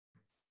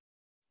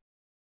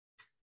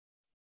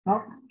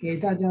好，给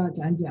大家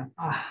讲讲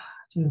啊，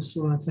就是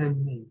说在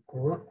美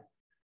国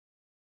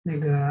那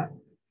个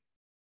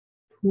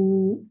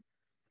two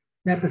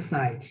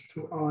websites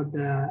to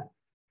order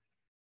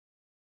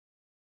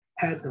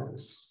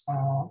paddles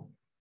or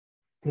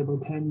table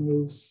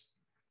tennis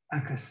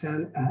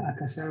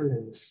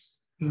accessories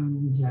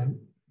in the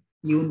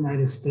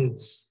United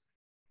States.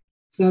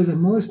 So the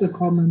most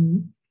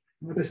common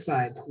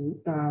website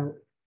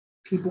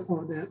people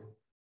order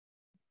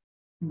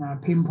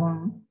ping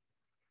pong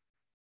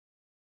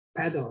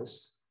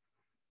paddles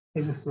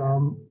is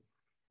from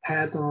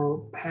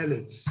Paddle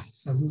Palace.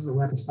 So this is the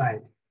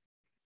website,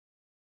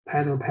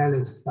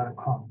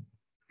 paddlepalace.com.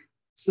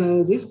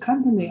 So this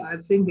company, I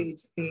think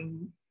it's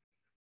in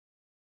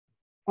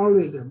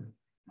Oregon.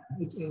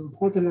 It's in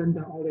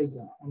Portland,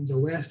 Oregon, on the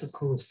west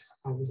coast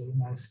of the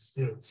United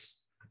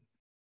States.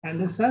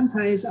 And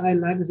sometimes I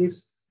like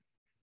this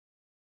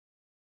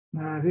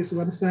this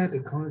website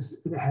because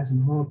it has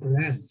more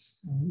brands.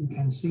 And you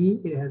can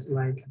see it has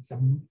like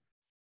some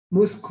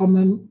most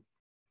common,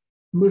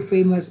 most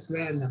famous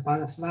brand,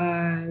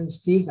 Butterfly,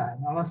 Stiga,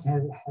 and also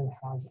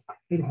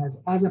it has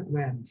other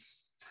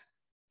brands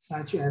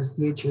such as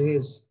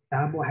DHS,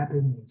 Double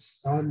Happiness,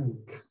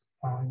 Tonic,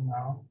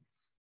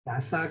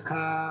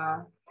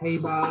 Yasaka,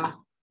 Teba,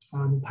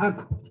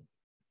 Taco.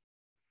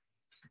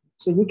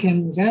 So you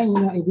can then,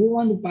 if you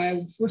want to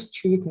buy first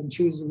two, you can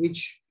choose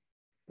which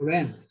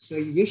brand. So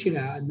usually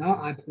now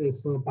I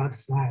prefer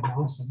Butterfly, and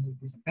also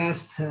it's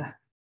the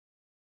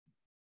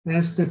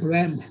best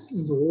brand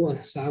in the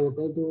world. So I will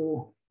go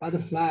to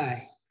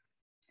Butterfly.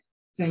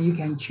 Then you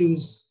can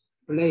choose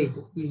blade,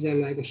 either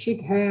like a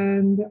shake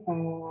hand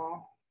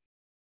or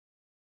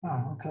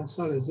okay,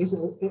 sorry. This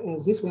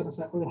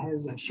website only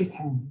has a shake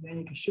hand. Then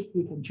you can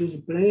choose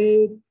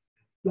blade,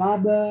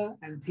 rubber,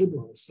 and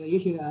table. So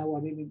usually I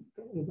will maybe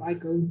if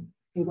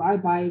I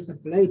buy the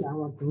blade, I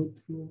will go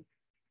to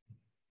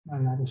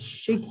like a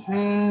shake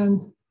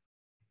hand.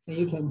 So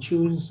you can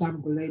choose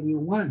some blade you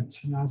want.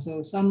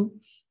 So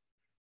some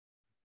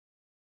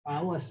I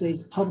would say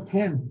top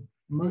 10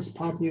 most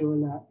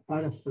popular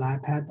butterfly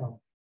paddle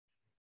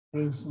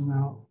is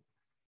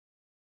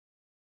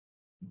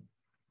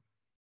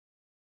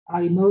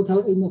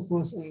Arimoto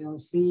Interforce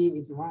ALC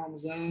is one of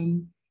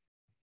them.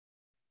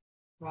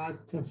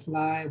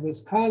 Butterfly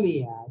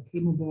Viscalia,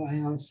 Timber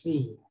ALC,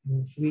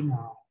 three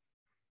now.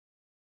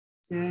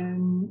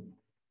 Then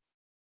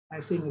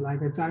I think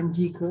like a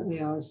Zanjika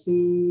ALC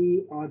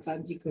or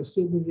Zanjika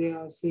Super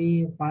ALC,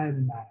 5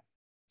 now.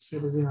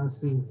 Super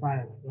ALC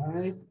 5,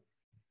 right?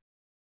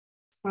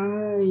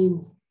 5.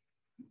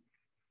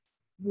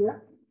 Yeah.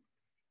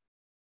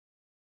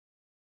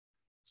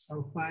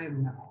 So 5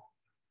 now.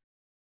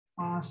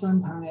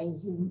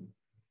 Sometimes,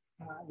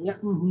 yeah.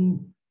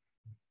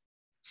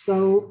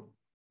 So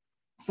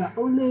the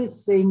only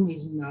thing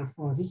is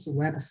for this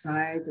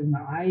website,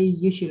 I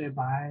usually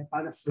buy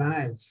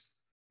butterflies.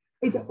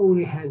 It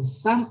only has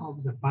some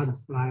of the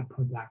butterfly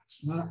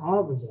products, not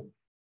all of them.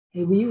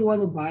 If you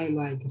want to buy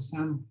like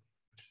some,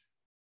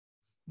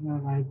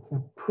 like a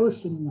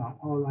personal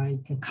or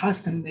like a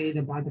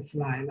custom-made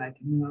butterfly,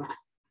 like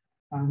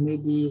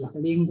maybe like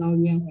Lin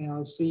Gaoyuan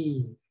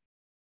LC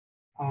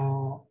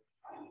or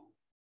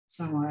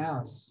someone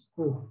else.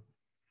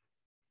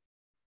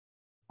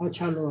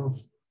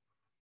 Ultra-Love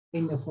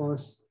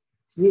Interforce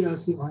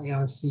ZLC or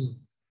LC,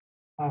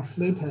 or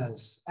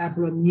Flitters,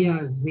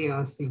 Apollonia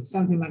ZLC,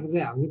 something like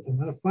that. We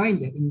cannot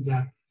find it in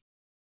the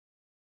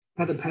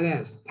Paddle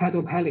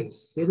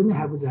Palace. They don't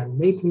have the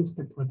latest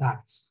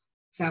products.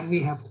 So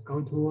we have to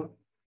go to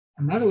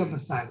another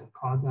website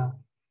called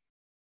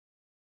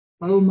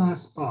Boma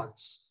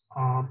Sports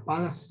or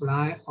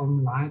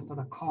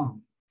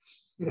butterflyonline.com.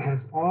 It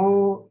has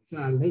all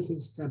the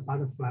latest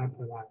butterfly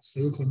products. So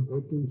you can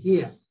go to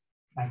here,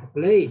 like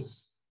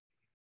blades.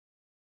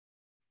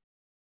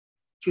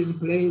 Choose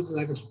blades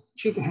like a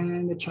trick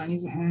hand,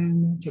 Chinese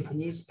hand,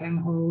 Japanese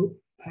penhold.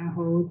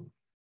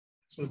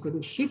 So go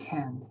to shake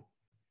hand.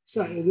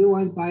 So if you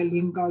want to buy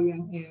Lin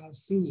Gaoyuan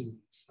ALC,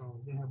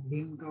 so they have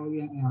Lin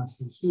Gaoyuan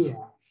ALC here,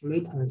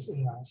 Flitters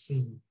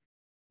ALC,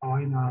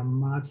 or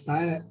Mark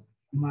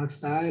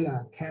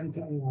Styler Kent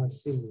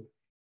ALC.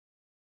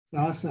 They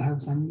also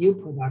have some new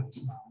products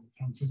now. You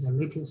can see the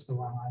latest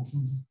one, I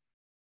think,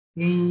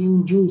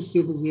 Yin Yunju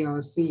Super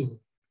ZLC.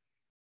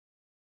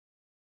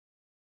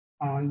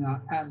 Or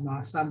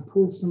some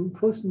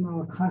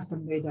personal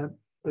custom-made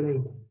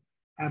blade,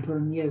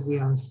 Apollonia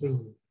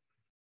ZLC.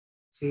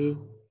 See,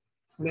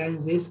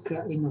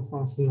 Franziska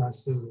Interforce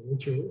ZLC,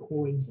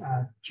 who is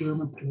a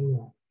German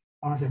player,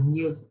 also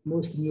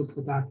most new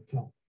product,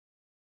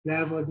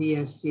 Level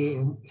DSC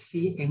and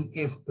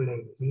CNF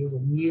blade. Use a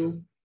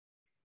new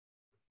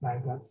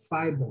like a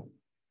fiber.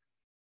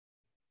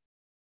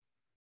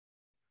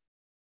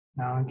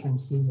 Now I can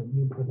see the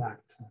new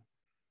product.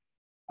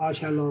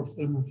 Ultra-Love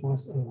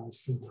Interforce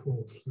ALC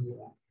tools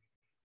here.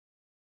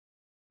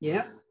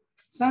 Yeah,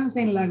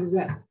 something like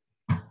that.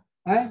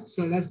 Right,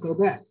 so let's go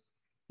back.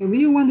 If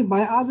you want to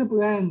buy other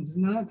brands,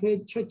 now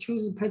okay,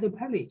 choose Paddle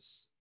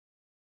Palace.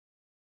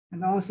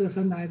 And also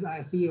sometimes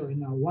I feel,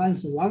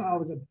 once one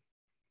of the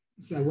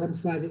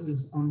website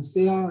is on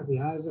sale, the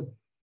other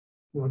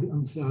will be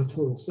on sale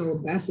too. So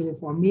basically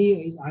for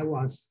me, I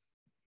was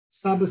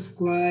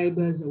subscribe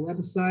the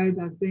website,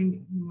 I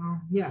think,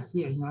 here,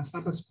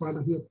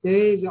 subscribe here.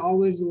 They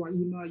always will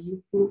email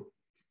you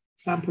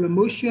some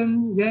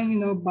promotions,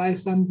 then, buy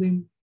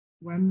something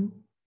when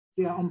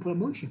they are on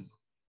promotion.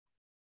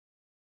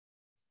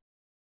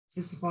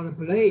 This is for the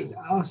blade.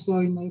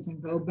 Also, you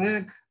can go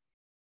back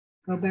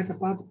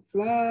about the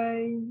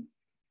fly,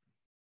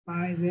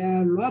 buy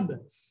their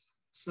rubbers.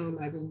 So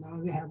like,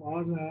 they have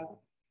all the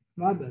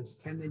rubbers,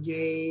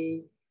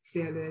 10J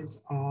series,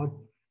 or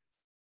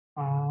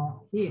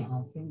here,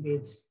 I think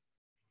it's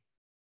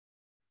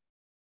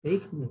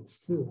Technics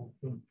too, I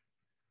think.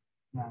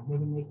 Yeah,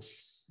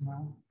 Technics,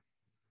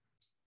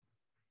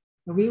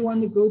 If we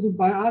want to go to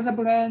buy other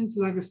brands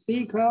like a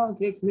sticker,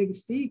 okay, click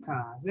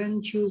sticker,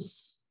 then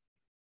choose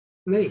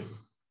blade.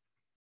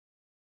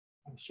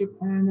 Ship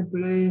and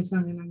blade,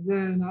 something like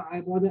that. I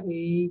bought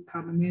a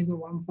carbonated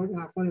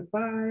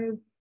 145,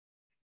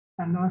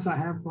 and also I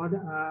have bought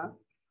a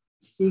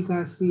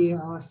sticker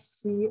CL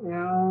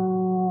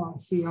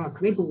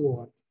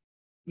clipboard.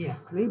 Yeah,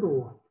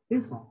 clipboard,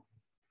 this one.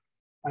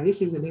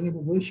 This is a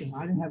limited version.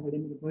 I don't have a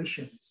limited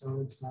version, so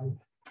it's like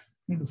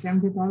maybe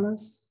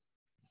 $70.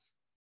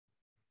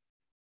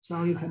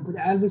 So you can put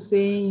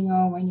everything,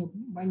 when you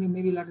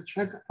maybe like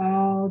check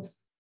out,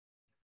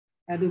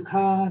 add to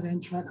cart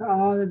and check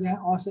out. Then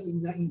also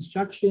in the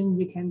instructions,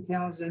 you can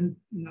tell them,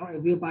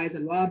 if you buy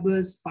the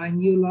rubbers, buy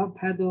new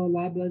pedal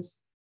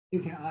rubbers, you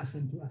can ask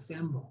them to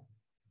assemble.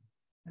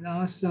 And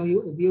also,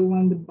 if you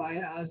want to buy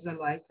other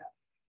like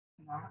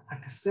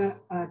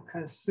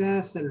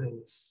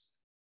accessories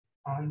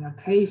or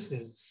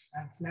cases,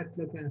 let's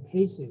look at the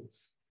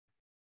cases.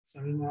 So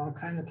all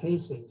kind of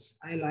cases.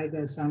 I like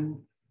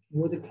some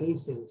wood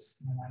cases.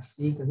 I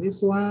stick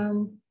this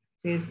one.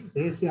 This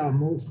is our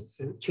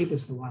the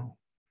cheapest one.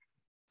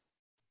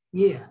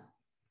 Yeah.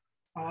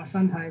 Or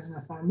sometimes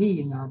for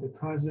me,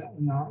 because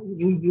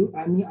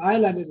I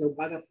like the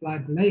butterfly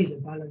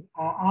blade, but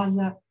all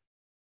other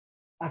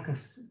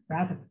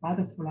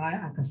butterfly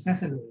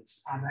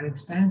accessories are very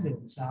expensive.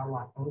 So I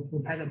will go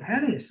to Pedal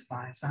Palace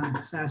buy some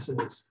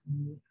accessories.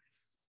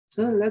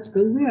 So let's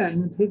go there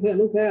and take a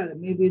look at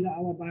maybe I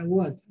will buy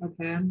what?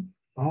 Okay,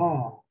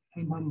 ball,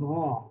 ping pong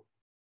ball.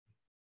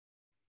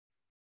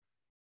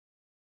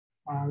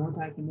 What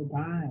I can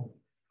buy?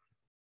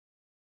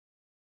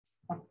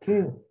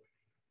 Okay.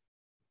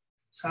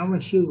 So I will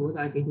show you what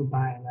I can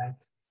buy, like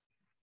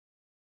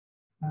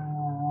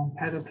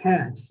pedal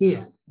cats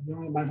here. If you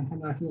want to buy some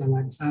pedal here,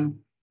 like some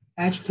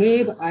edge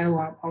tape, I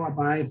will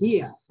buy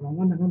here.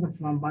 From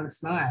from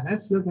butterfly.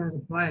 Let's look at the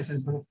price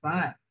of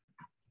butterfly.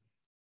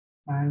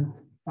 And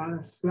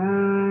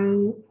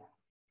butterfly.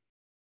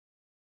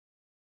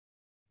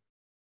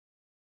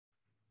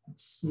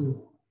 Let's see.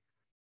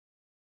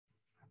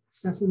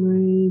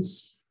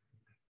 Accessories.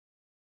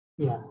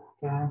 Yeah,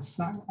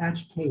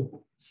 edge tape,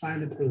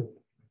 side tape.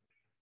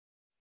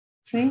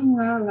 Same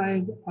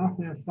like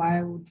after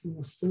 5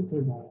 to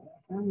 60 dollars.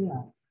 Okay,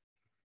 yeah.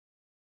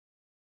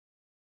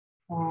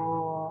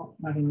 Or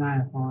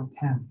 99 or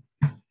 10.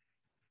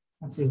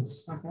 That's it.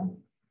 Okay.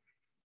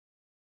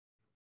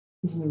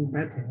 This will be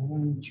better. Let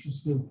me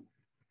choose you.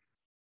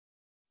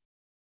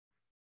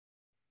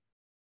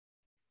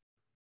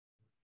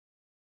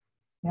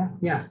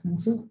 Yeah. You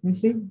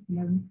see?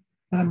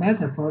 Doesn't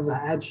matter for the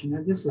edge,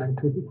 just like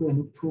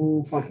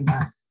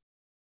 249.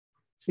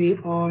 See,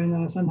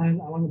 or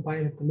sometimes I want to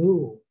buy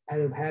glue at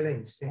the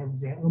palace. They have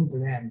their own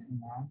brand,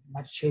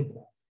 much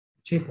cheaper.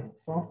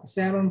 For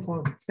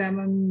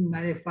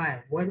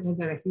 $7.95. What we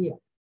got here?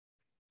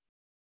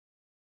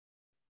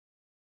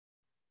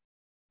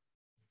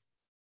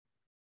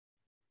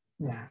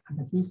 Yeah,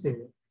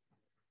 adhesive.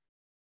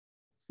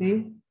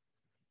 See,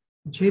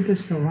 the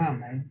cheapest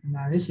one, right?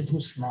 Now this is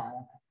too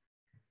small.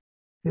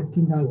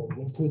 $15.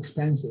 It's too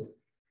expensive.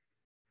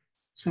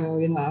 So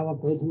I will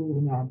go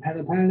to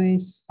Pedal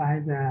Palace, buy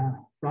the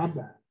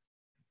rubber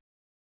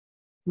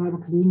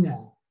cleaner,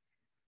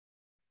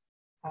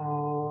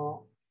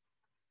 or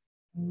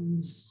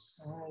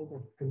inside the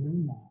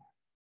cleaner.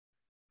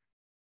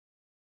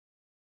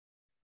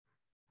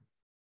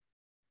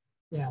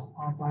 Yeah,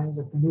 I'll buy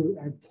the glue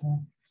at.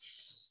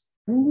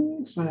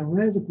 Sorry,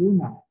 where's the glue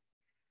now?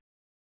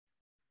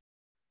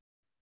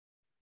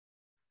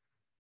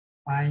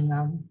 Buying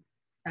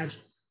edge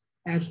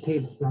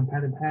tape from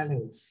Pedal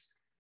Palace.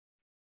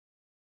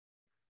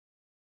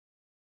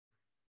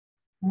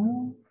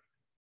 Oh,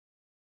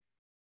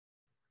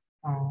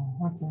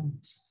 okay.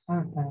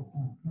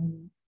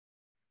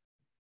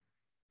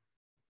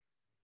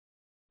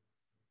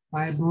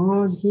 Buy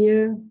balls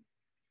here.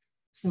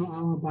 So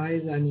I will buy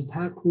the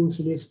Nitaku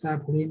 3-star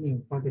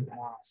premium 40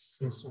 plus,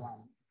 this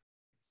one.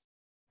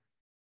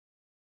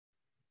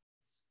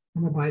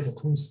 I'm gonna buy the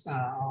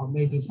 2-star or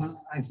maybe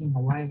I think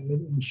one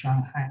made in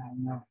Shanghai, I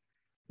know.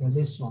 There's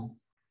this one,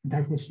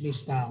 Nitaku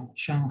 3-star,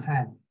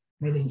 Shanghai,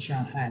 made in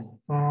Shanghai,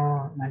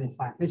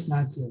 $4.95. It's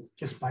not good,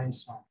 just buy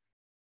this one.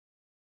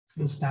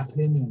 So it's that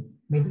premium,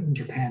 made in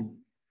Japan.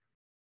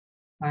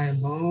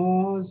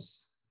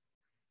 Eyeballs.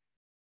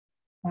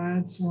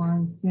 That's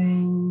one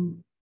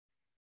thing.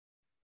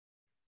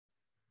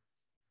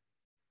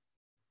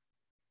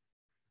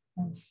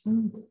 I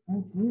think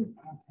okay,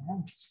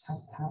 I'll just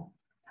type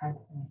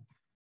in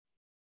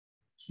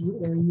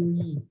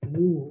GLUE,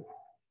 glue.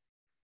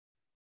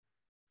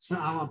 So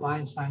I will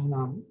buy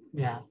some,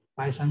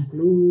 buy some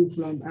glue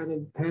from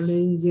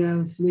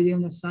Palladium 3D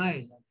on the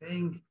side. I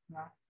think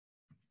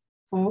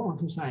 4 or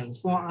 2 sides,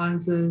 4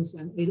 ounces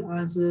and 8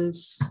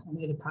 ounces and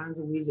 8 pounds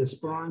with a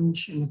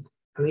sponge and a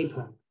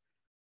clipper.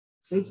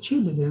 So it's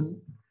cheaper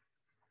than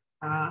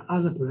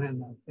other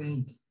brand, I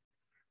think.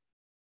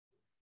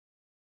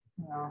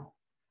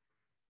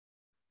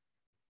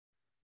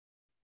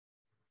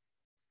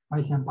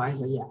 I can buy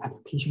the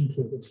application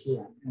kit. It's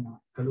here,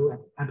 glue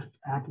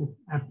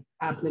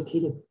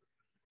applicated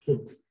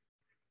kit.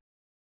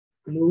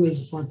 Glue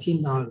is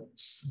 $14.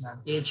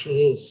 Each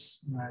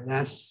is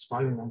less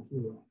volume than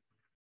here.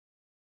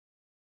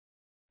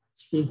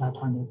 Sticker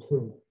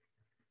 22.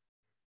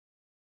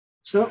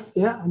 So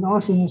and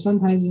also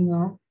sometimes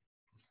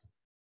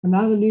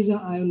another reason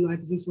I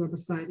like this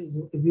website is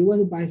if you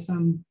want to buy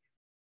some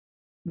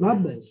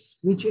rubbers,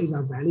 which is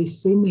very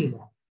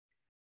similar.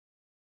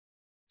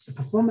 So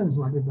performance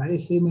will be very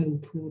similar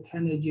to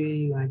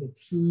Tenergy like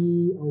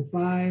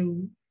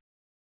T05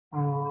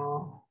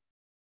 or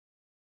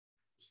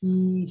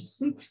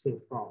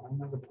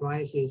T64. The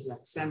price is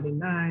like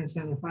 79,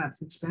 75,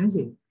 it's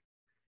expensive.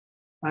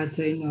 But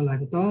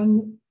like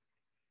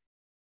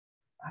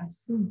I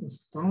think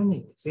it's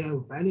Tonic. They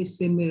have very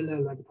similar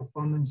like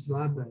performance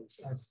rubbers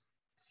as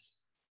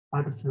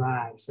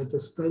Butterfly. So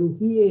just go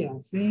here. I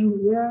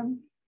think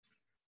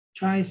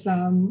try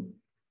some.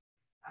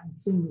 I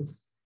think it's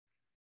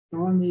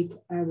Tonic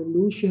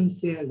Evolution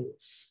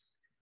Series.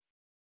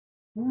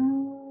 I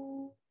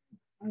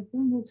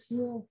think it's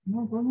here.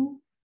 No Tonic.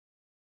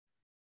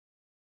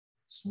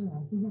 So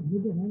I think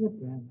maybe another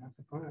brand. I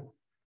forgot it.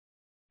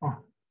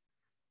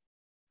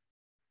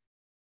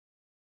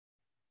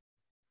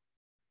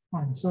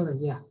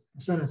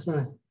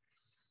 Sorry.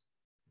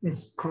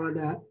 It's called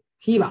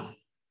Tiba.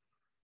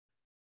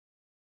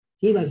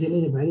 Tiba, they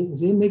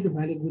make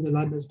very good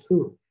rubbers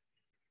too.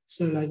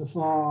 So like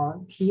for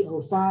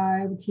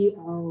T05,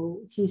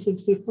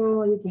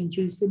 T64, you can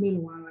choose similar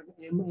one like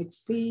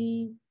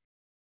MXP.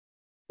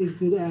 As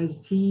good as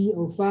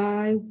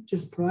T05,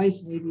 just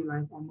price maybe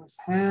like almost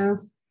half.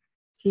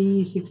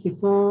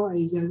 T64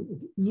 is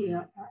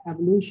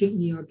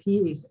Evolution ERP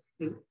is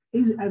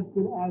as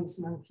good as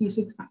like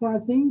T64, I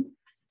think.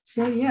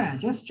 So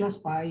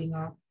just buy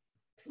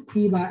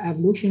Tiba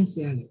Evolution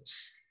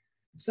series.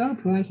 So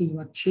price is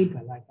much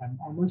cheaper, like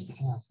almost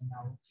half.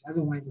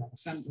 Otherwise like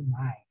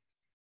 79,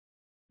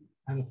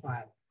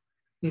 95.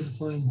 This is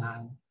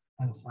 49,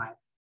 95.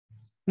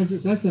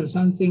 That's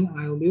something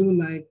I really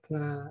like.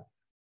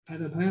 At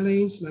the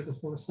palace, like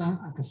for some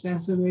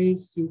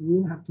accessories, you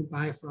wouldn't have to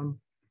buy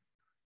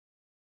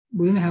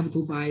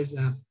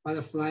the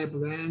Butterfly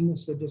brand.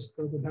 So just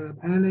go to the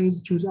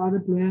palace, choose other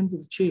brands,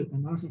 it's cheap,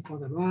 and also for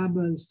the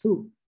rubbers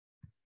too.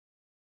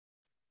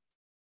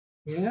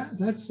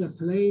 That's a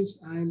place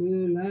I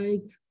really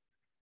like.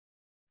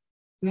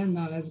 Then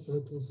now let's go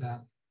to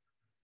the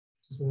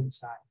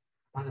website,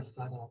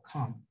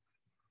 butterfly.com.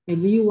 If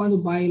you want to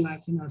buy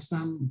like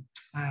some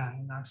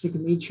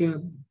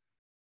signature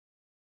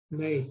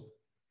blade,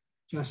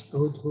 just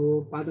go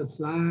to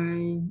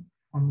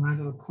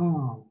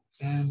butterflyonline.com.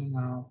 Then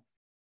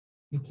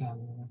you can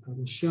go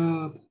to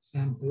shop,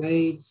 some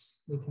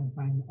blades. You can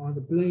find all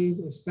the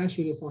blades,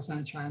 especially for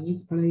some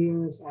Chinese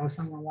players or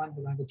someone want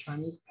to like the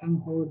Chinese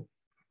handhold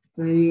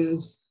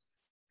players.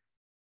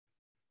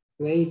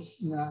 Blades.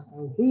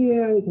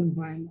 Here you can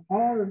find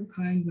all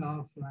kinds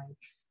of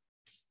like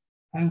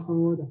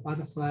handhold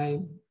butterfly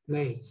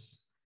blades.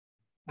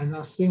 And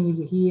now same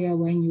with here,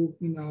 when you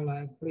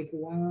like click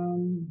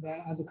one,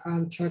 then at the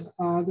card check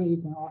out,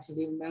 you can also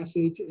leave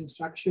message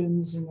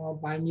instructions,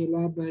 buy new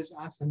rubbers,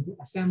 ask them to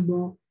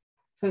assemble,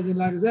 something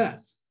like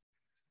that,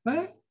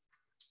 right?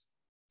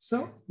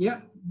 So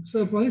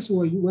so for this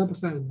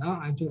website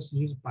now, I just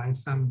buy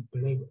some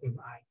blade if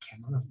I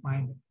cannot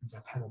find it in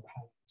the pedal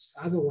palettes.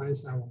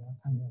 Otherwise, I will not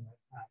come in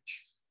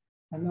much.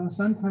 And now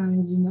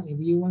sometimes, if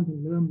you want to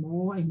learn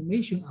more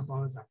information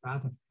about the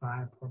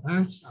butterfly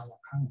products, I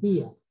will come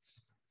here.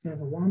 There's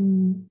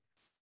one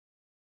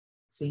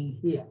thing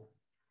here,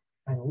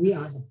 and we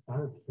are the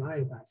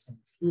butterfly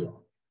vaccines here.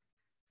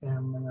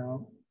 Then,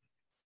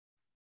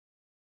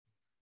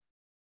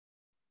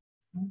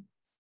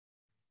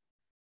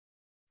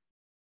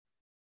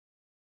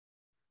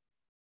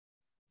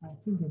 I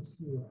think it's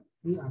here.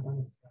 We are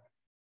butterfly.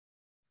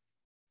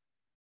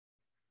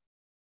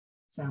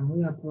 So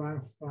we are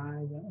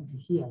butterfly. It's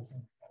here. It's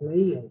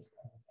players.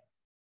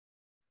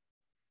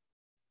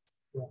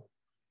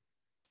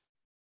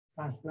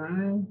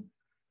 Butterfly.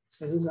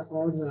 So these are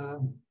all the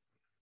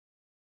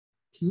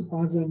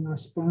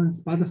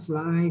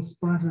butterfly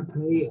sponsor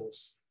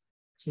players.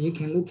 So you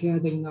can look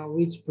at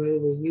which player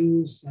they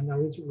use and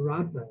which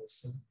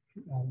rubbers.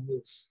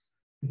 use.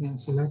 You can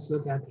see, let's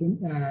look at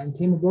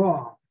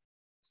timber.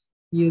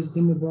 Here's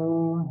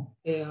timber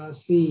ARC,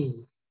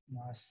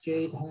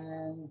 straight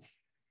hand,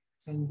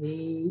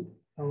 10D,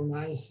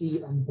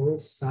 09C on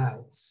both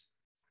sides.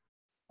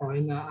 Or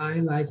in I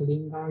like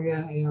Lin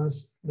Gaoyuan, ARC,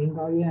 Lin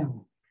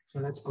Gaoyuan. So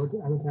let's go to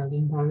look at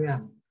Lin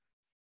Gaoyuan.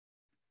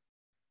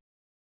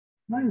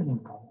 Not Lin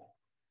Gaoyuan.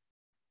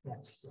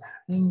 Yes, yeah,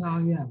 Lin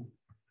Gaoyuan.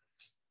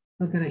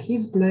 Look at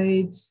his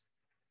blades.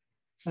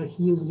 So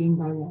he used Lin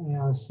Gaoyuan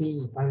ARC,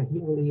 but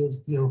he only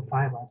used DO5.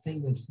 I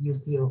think that he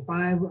used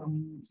DO5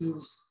 on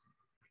his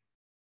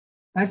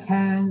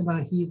backhand,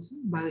 but he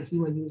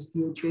will use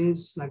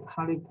DO3s like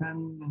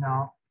Hurricane,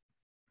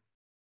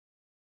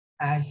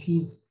 as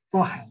his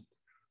forehand.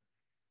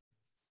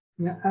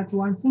 Yeah, that's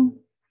one thing.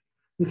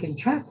 We can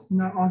check,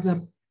 all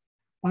the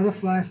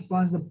butterfly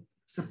sponsor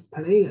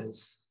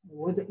players,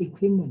 what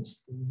equipment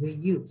do they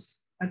use?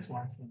 That's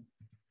one thing.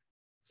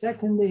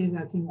 Second is,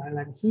 I think I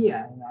like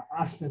here,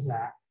 ask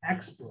the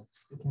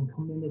experts. You can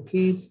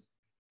communicate,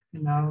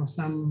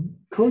 some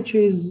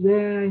coaches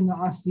there,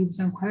 ask you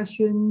some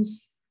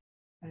questions,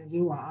 and they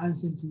will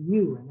answer to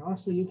you. And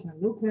also you can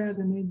look at,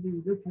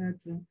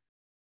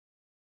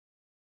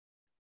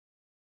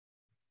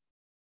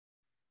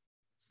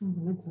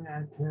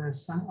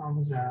 some of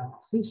the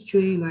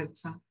history, like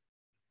some,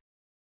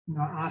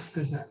 ask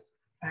the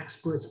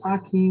experts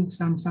archive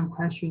some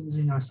questions,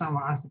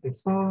 someone asked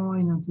before,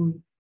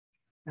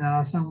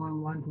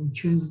 someone want to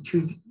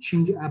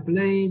change a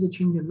blade,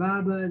 change a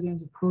rubber, then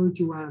the coach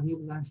will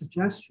give them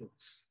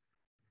suggestions.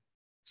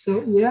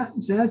 So yeah,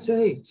 that's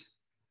it.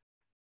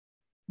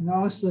 And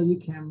also you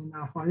can,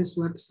 for this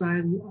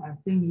website, I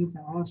think you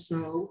can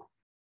also,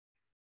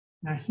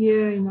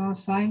 here,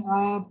 sign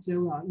up, they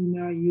will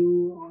email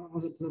you all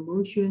the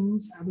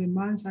promotions every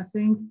month, I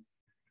think.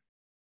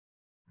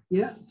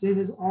 Yeah, this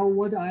is all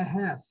what I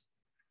have.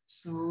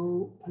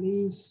 So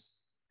please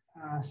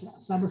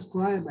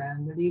subscribe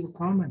and leave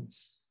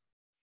comments.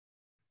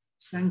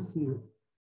 Thank you.